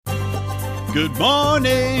Good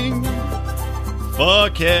morning,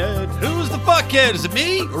 fuckhead. Who's the fuckhead? Is it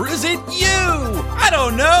me or is it you? I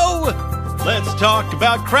don't know. Let's talk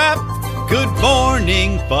about crap. Good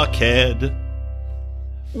morning, fuckhead.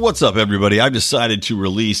 What's up, everybody? I've decided to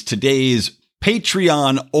release today's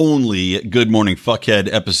Patreon-only Good Morning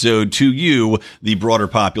Fuckhead episode to you, the broader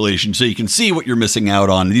population, so you can see what you're missing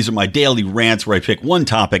out on. These are my daily rants where I pick one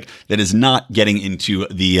topic that is not getting into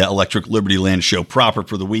the Electric Liberty Land show proper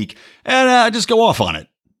for the week, and I just go off on it.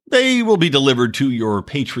 They will be delivered to your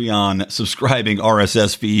Patreon subscribing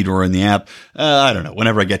RSS feed or in the app. I don't know,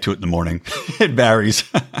 whenever I get to it in the morning. It varies.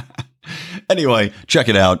 Anyway, check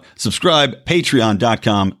it out. Subscribe,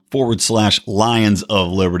 patreon.com/Lions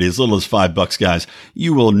of Liberty. As little as $5, guys.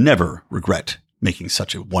 You will never regret making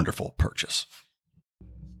such a wonderful purchase.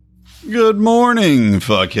 Good morning,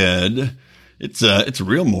 fuckhead. It's a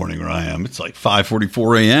real morning where I am. It's like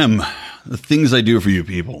 5:44 a.m. The things I do for you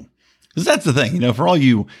people. Because that's the thing, for all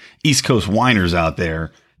you East Coast whiners out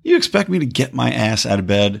there, you expect me to get my ass out of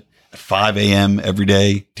bed at 5 a.m. every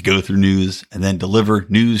day to go through news and then deliver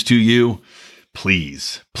news to you?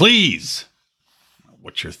 Please.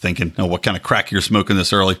 What you're thinking? Oh, what kind of crack you're smoking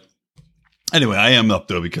this early? Anyway, I am up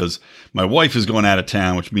though because my wife is going out of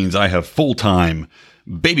town, which means I have full-time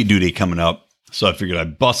baby duty coming up. So I figured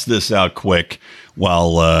I'd bust this out quick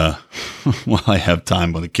while while I have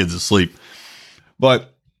time when the kids asleep.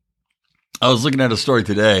 But I was looking at a story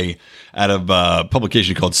today out of a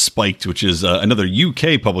publication called Spiked, which is another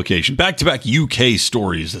UK publication. Back-to-back UK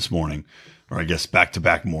stories this morning, or I guess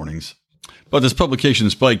back-to-back mornings. But this publication,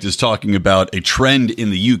 Spiked, is talking about a trend in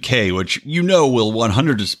the UK, which will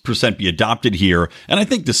 100% be adopted here. And I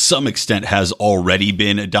think to some extent has already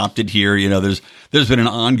been adopted here. There's been an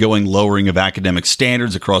ongoing lowering of academic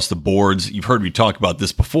standards across the boards. You've heard me talk about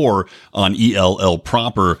this before on ELL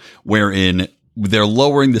proper, wherein they're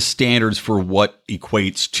lowering the standards for what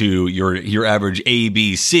equates to your average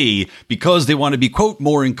ABC because they want to be, quote,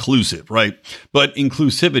 more inclusive, right? But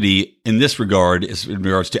inclusivity in this regard, in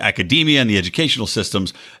regards to academia and the educational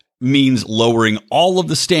systems, means lowering all of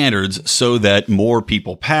the standards so that more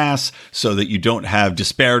people pass, so that you don't have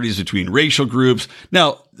disparities between racial groups.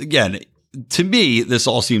 Now, again, to me, this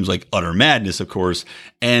all seems like utter madness, of course,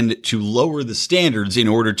 and to lower the standards in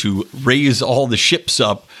order to raise all the ships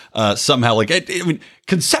up somehow,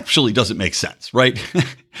 conceptually doesn't make sense, right?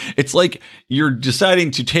 It's like you're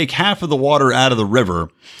deciding to take half of the water out of the river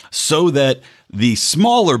so that the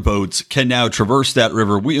smaller boats can now traverse that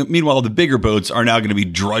river. Meanwhile, the bigger boats are now going to be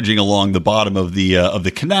drudging along the bottom of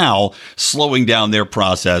the canal, slowing down their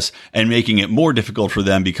process and making it more difficult for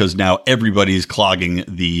them because now everybody's clogging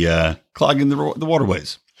the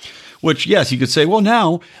waterways. Which, yes, you could say, well,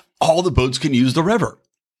 now all the boats can use the river.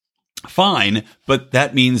 Fine, but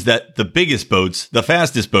that means that the biggest boats, the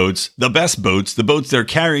fastest boats, the best boats, the boats that are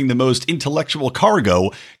carrying the most intellectual cargo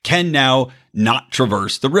can now not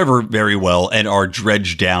traverse the river very well and are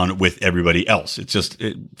dredged down with everybody else. It's just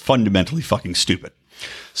fundamentally fucking stupid.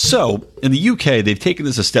 So in the UK, they've taken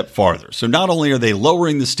this a step farther. So not only are they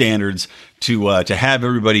lowering the standards to have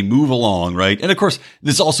everybody move along, right? And of course,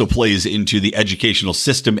 this also plays into the educational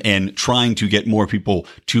system and trying to get more people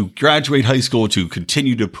to graduate high school, to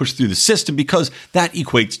continue to push through the system, because that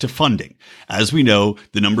equates to funding. As we know,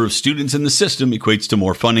 the number of students in the system equates to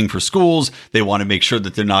more funding for schools. They want to make sure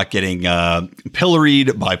that they're not getting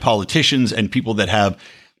pilloried by politicians and people that have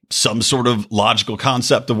some sort of logical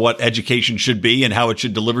concept of what education should be and how it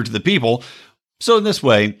should deliver to the people. So in this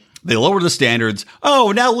way, they lower the standards.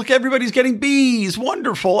 Oh, now look, everybody's getting B's.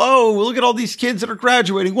 Wonderful. Oh, look at all these kids that are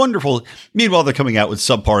graduating. Wonderful. Meanwhile, they're coming out with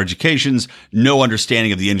subpar educations, no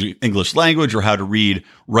understanding of the English language or how to read,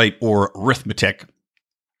 write, or arithmetic.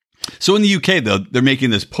 So in the UK, though, they're making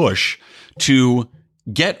this push to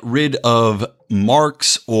get rid of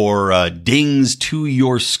marks or dings to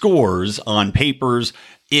your scores on papers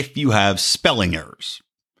if you have spelling errors.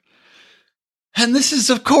 And this is,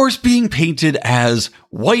 of course, being painted as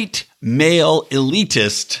white, male,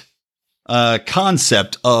 elitist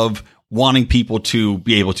concept of wanting people to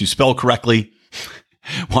be able to spell correctly,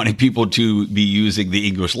 wanting people to be using the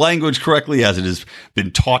English language correctly as it has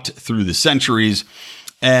been taught through the centuries.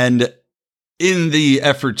 And in the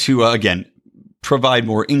effort to, again, provide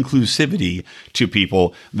more inclusivity to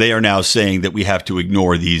people, they are now saying that we have to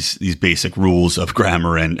ignore these basic rules of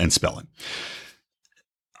grammar and spelling.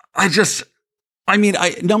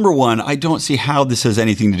 Number one, I don't see how this has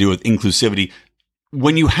anything to do with inclusivity.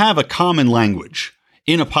 When you have a common language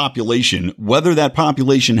in a population, whether that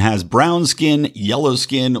population has brown skin, yellow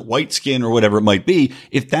skin, white skin, or whatever it might be,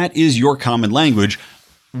 if that is your common language,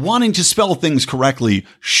 wanting to spell things correctly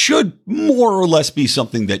should more or less be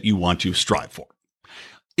something that you want to strive for.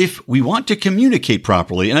 If we want to communicate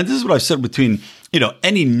properly, and this is what I've said between,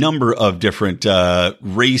 any number of different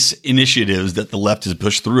race initiatives that the left has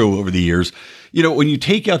pushed through over the years, when you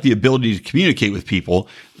take out the ability to communicate with people,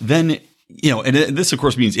 then, and this of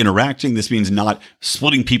course means interacting. This means not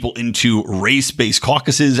splitting people into race-based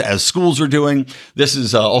caucuses as schools are doing. This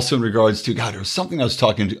is also in regards to, there was something I was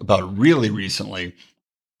talking about really recently.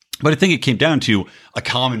 But I think it came down to a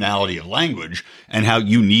commonality of language and how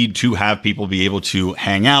you need to have people be able to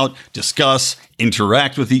hang out, discuss,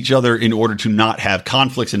 interact with each other in order to not have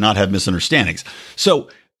conflicts and not have misunderstandings. So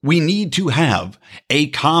we need to have a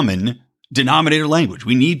common denominator language.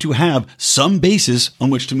 We need to have some basis on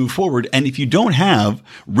which to move forward. And if you don't have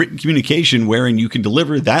written communication wherein you can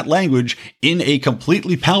deliver that language in a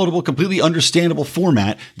completely palatable, completely understandable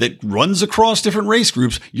format that runs across different race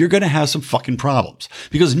groups, you're going to have some fucking problems.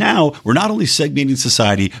 Because now we're not only segmenting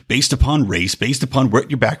society based upon race, based upon what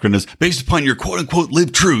your background is, based upon your quote unquote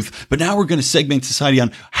lived truth, but now we're going to segment society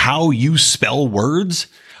on how you spell words.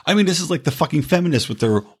 I mean, this is like the fucking feminists with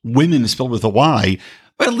their women spelled with a Y.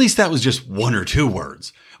 But at least that was just one or two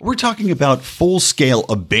words. We're talking about full scale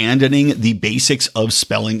abandoning the basics of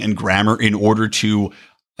spelling and grammar in order to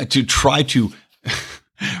try to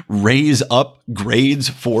raise up grades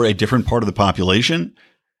for a different part of the population.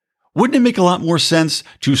 Wouldn't it make a lot more sense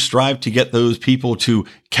to strive to get those people to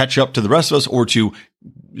catch up to the rest of us, or to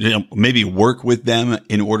maybe work with them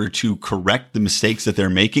in order to correct the mistakes that they're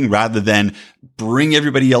making, rather than bring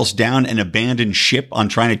everybody else down and abandon ship on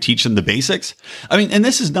trying to teach them the basics? I mean, and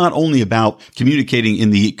this is not only about communicating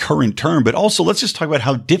in the current term, but also let's just talk about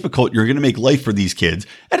how difficult you're going to make life for these kids.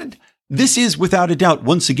 And this is without a doubt,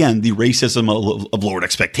 once again, the racism of lowered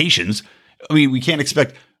expectations. I mean, we can't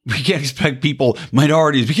expect people,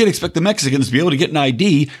 minorities. We can't expect the Mexicans to be able to get an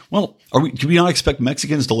ID. Well, do we not expect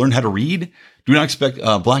Mexicans to learn how to read? Do we not expect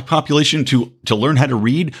black population to learn how to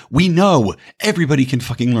read? We know everybody can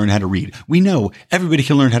fucking learn how to read. We know everybody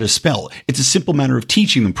can learn how to spell. It's a simple matter of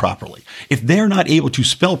teaching them properly. If they're not able to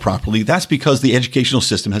spell properly, that's because the educational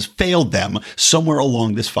system has failed them somewhere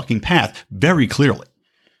along this fucking path very clearly.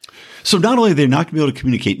 So not only are they not going to be able to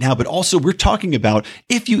communicate now, but also we're talking about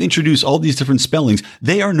if you introduce all these different spellings,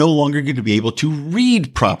 they are no longer going to be able to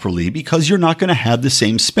read properly because you're not going to have the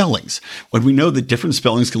same spellings. When we know that different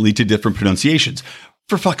spellings can lead to different pronunciations.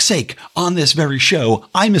 For fuck's sake, on this very show,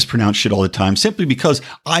 I mispronounce shit all the time simply because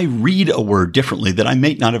I read a word differently that I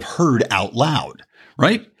may not have heard out loud,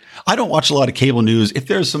 right? I don't watch a lot of cable news. If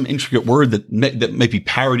there's some intricate word that may be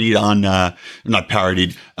parodied on,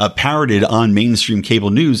 parroted on mainstream cable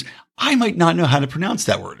news, I might not know how to pronounce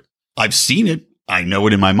that word. I've seen it. I know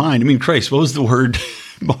it in my mind. I mean, Christ, what was the word?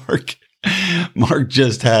 Mark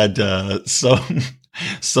just had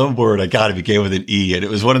some word. I got it. It began with an E, and it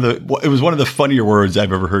was one of the funnier words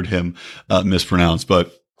I've ever heard him mispronounce.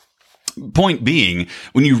 But point being,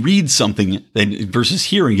 when you read something versus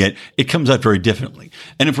hearing it, it comes out very differently.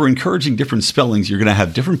 And if we're encouraging different spellings, you're going to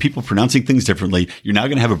have different people pronouncing things differently. You're now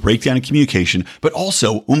going to have a breakdown in communication. But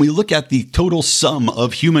also, when we look at the total sum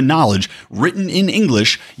of human knowledge written in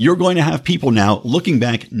English, you're going to have people now looking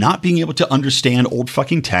back, not being able to understand old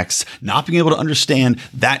fucking texts, not being able to understand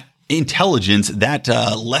that intelligence, that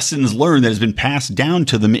lessons learned that has been passed down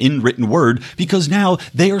to them in written word, because now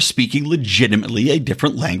they are speaking legitimately a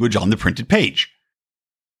different language on the printed page.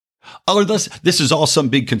 Unless this is all some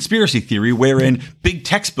big conspiracy theory wherein big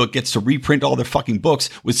textbook gets to reprint all their fucking books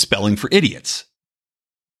with spelling for idiots.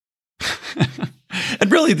 And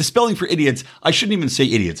really, the spelling for idiots, I shouldn't even say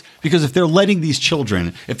idiots, because if they're letting these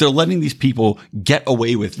people get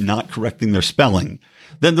away with not correcting their spelling,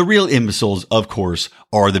 then the real imbeciles, of course,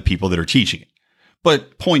 are the people that are teaching it.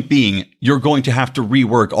 But point being, you're going to have to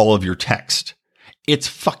rework all of your text. It's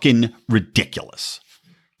fucking ridiculous.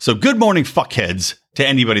 So good morning, fuckheads, to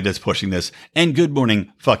anybody that's pushing this. And good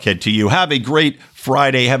morning, fuckhead, to you. Have a great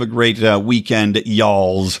Friday. Have a great weekend,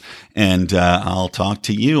 y'alls. And I'll talk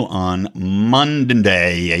to you on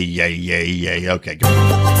Monday. Yay. Okay,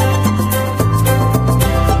 good.